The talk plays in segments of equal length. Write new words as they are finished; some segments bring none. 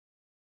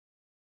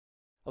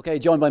Okay,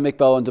 joined by Mick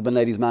Bohan, Dublin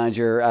ladies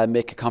manager.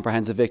 Mick, a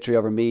comprehensive victory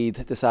over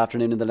Meath this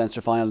afternoon in the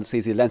Leinster Final.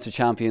 Sees the Leinster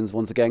champions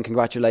once again.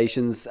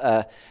 Congratulations.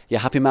 You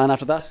happy man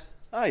after that?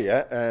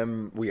 Yeah,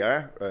 we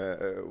are.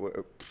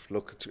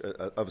 Look, it's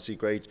obviously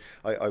great.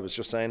 I was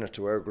just saying it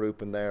to our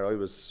group in there. I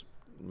was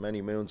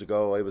many moons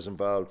ago. I was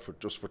involved for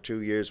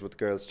 2 years with the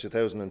girls,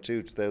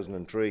 2002,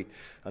 2003,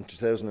 and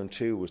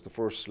 2002 was the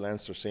first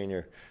Leinster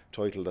senior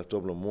title that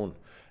Dublin won.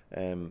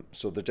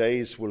 So the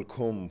days will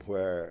come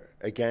where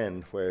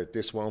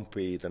this won't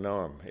be the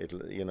norm.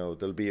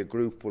 There'll be a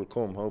group will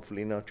come,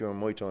 hopefully not during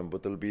my time,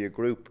 but there'll be a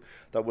group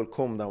that will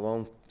come that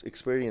won't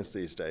experience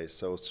these days.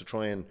 So it's to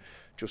try and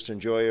just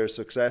enjoy our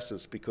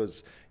successes,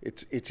 because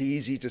it's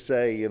easy to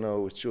say,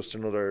 it's just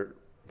another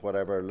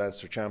whatever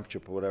Leinster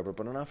championship or whatever,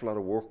 but an awful lot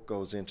of work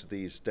goes into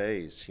these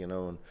days,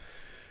 and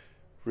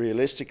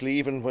realistically,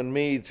 even when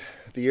Meath,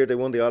 the year they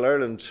won the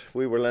All-Ireland,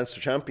 we were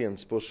Leinster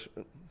champions, but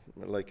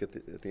like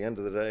at the end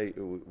of the day,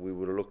 we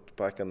would have looked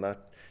back on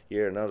that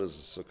year not as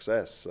a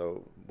success.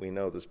 So we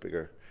know there's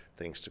bigger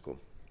things to come.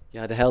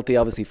 You had a healthy,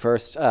 obviously,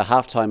 first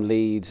half-time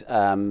lead.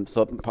 I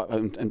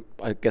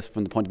guess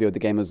from the point of view of the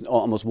game, it was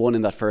almost won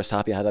in that first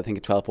half. You had, I think,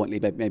 a 12-point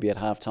lead maybe at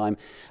half-time.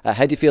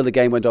 How do you feel the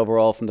game went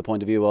overall from the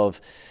point of view of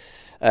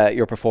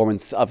your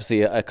performance?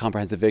 Obviously, a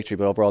comprehensive victory,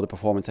 but overall the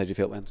performance, how do you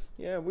feel it went?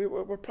 Yeah,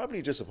 we're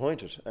probably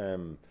disappointed.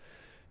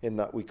 In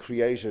that we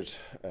created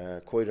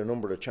quite a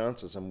number of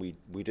chances and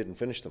we didn't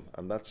finish them,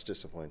 and that's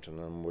disappointing,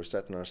 and we're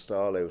setting our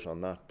stall out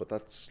on that. But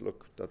that's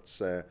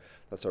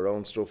our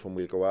own stuff, and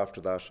we'll go after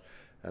that.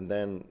 And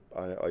then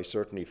I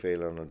certainly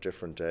feel on a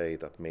different day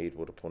that Meath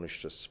would have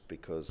punished us,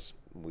 because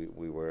we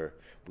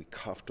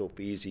coughed up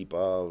easy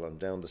ball and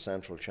down the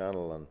central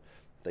channel, and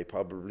they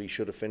probably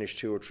should have finished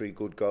 2 or 3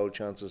 good goal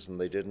chances,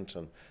 and they didn't,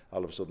 and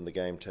all of a sudden the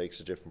game takes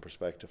a different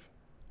perspective.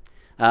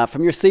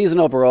 From your season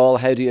overall,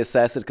 how do you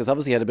assess it? Because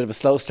obviously you had a bit of a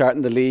slow start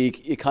in the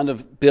league. You kind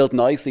of built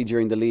nicely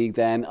during the league,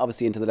 then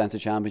obviously into the Leinster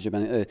Championship,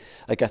 and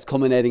I guess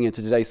culminating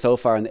into today so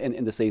far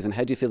in the season.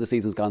 How do you feel the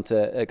season's gone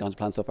to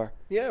plan so far?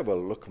 Yeah,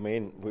 well, look, I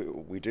mean,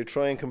 we did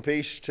try and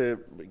compete to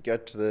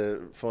get to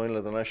the final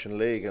of the National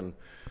League, and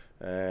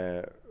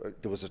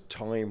there was a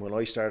time when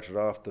I started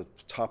off, the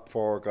top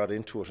 4 got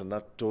into it, and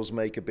that does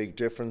make a big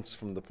difference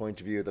from the point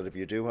of view that if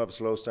you do have a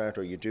slow start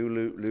or you do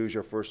lose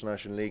your first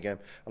National League game,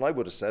 and I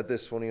would have said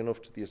this, funny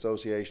enough, to the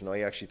association,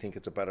 I actually think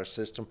it's a better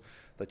system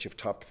that you've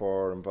top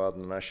 4 involved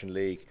in the National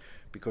League,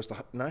 because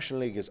the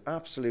National League is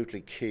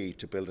absolutely key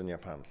to building your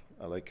panel.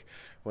 Like,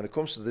 when it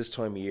comes to this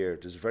time of year,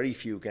 there's very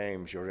few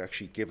games you're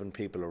actually giving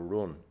people a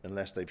run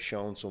unless they've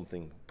shown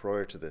something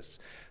prior to this.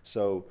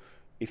 So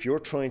if you're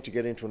trying to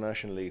get into a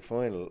National League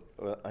final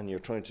and you're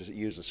trying to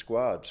use a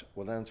squad,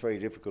 well, then it's very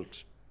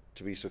difficult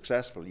to be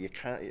successful. You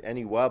can't,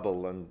 any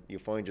wobble and you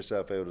find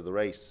yourself out of the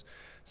race.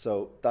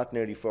 So that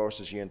nearly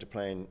forces you into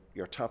playing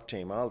your top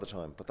team all the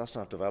time, but that's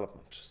not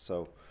development.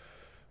 So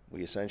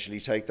we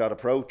essentially take that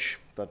approach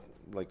that,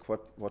 like,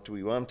 what do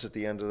we want at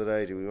the end of the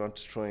day? Do we want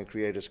to try and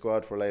create a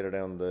squad for later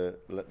down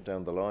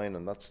the line?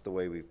 And that's the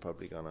way we've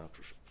probably gone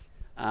after it.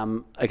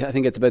 I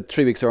think it's about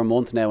 3 weeks or a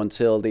month now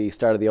until the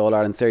start of the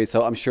All-Ireland series,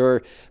 so I'm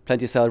sure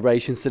plenty of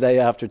celebrations today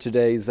after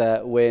today's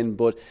win,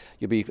 but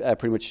you'll be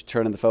pretty much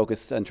turning the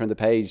focus and turn the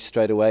page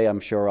straight away, I'm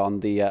sure, on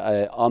the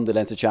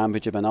Leinster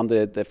Championship and on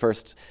the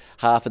first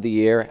half of the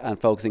year, and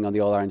focusing on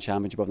the All-Ireland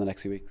Championship over the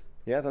next few weeks.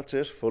 Yeah, that's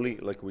it, fully.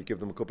 Like, we give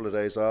them a couple of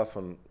days off,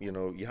 and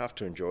you have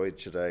to enjoy it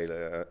today.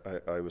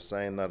 I was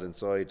saying that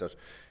inside, that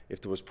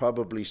if there was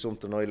probably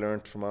something I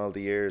learned from all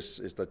the years,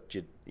 is that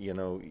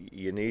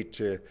you need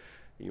to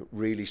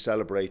really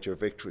celebrate your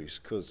victories,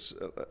 because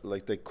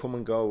like, they come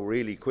and go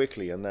really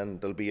quickly, and then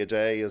there'll be a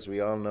day, as we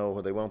all know,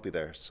 where they won't be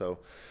there. So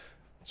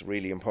it's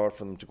really important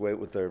for them to go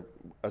out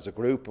as a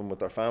group and with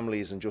their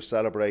families and just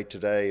celebrate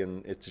today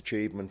and its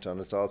achievement. And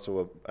it's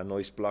also a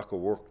nice block of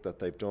work that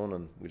they've done,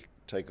 and we'll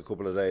take a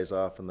couple of days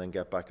off and then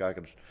get back at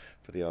it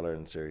for the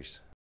All-Ireland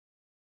series.